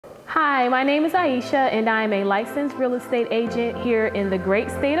Hi, my name is Aisha and I am a licensed real estate agent here in the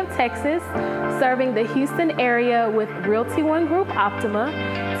great state of Texas, serving the Houston area with Realty One Group Optima.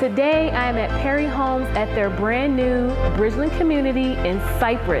 Today I am at Perry Homes at their brand new Bridgeland community in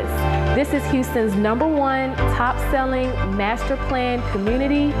Cypress. This is Houston's #1 top selling master plan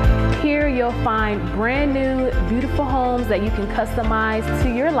community. Here you'll find brand new beautiful homes that you can customize to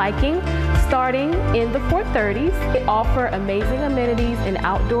your liking. Starting in the 430s, they offer amazing amenities and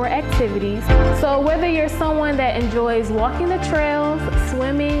outdoor activities. So whether you're someone that enjoys walking the trails,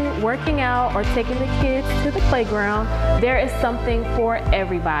 swimming, working out, or taking the kids to the playground, there is something for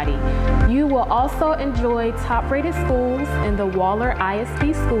everybody. You will also enjoy top-rated schools in the Waller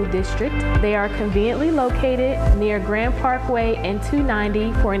ISD School District. They are conveniently located near Grand Parkway and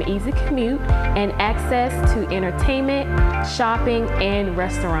 290 for an easy commute and access to entertainment, shopping, and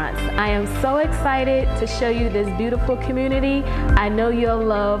restaurants. I am so excited to show you this beautiful community. I know you'll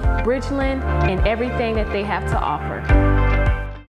love Bridgeland and everything that they have to offer.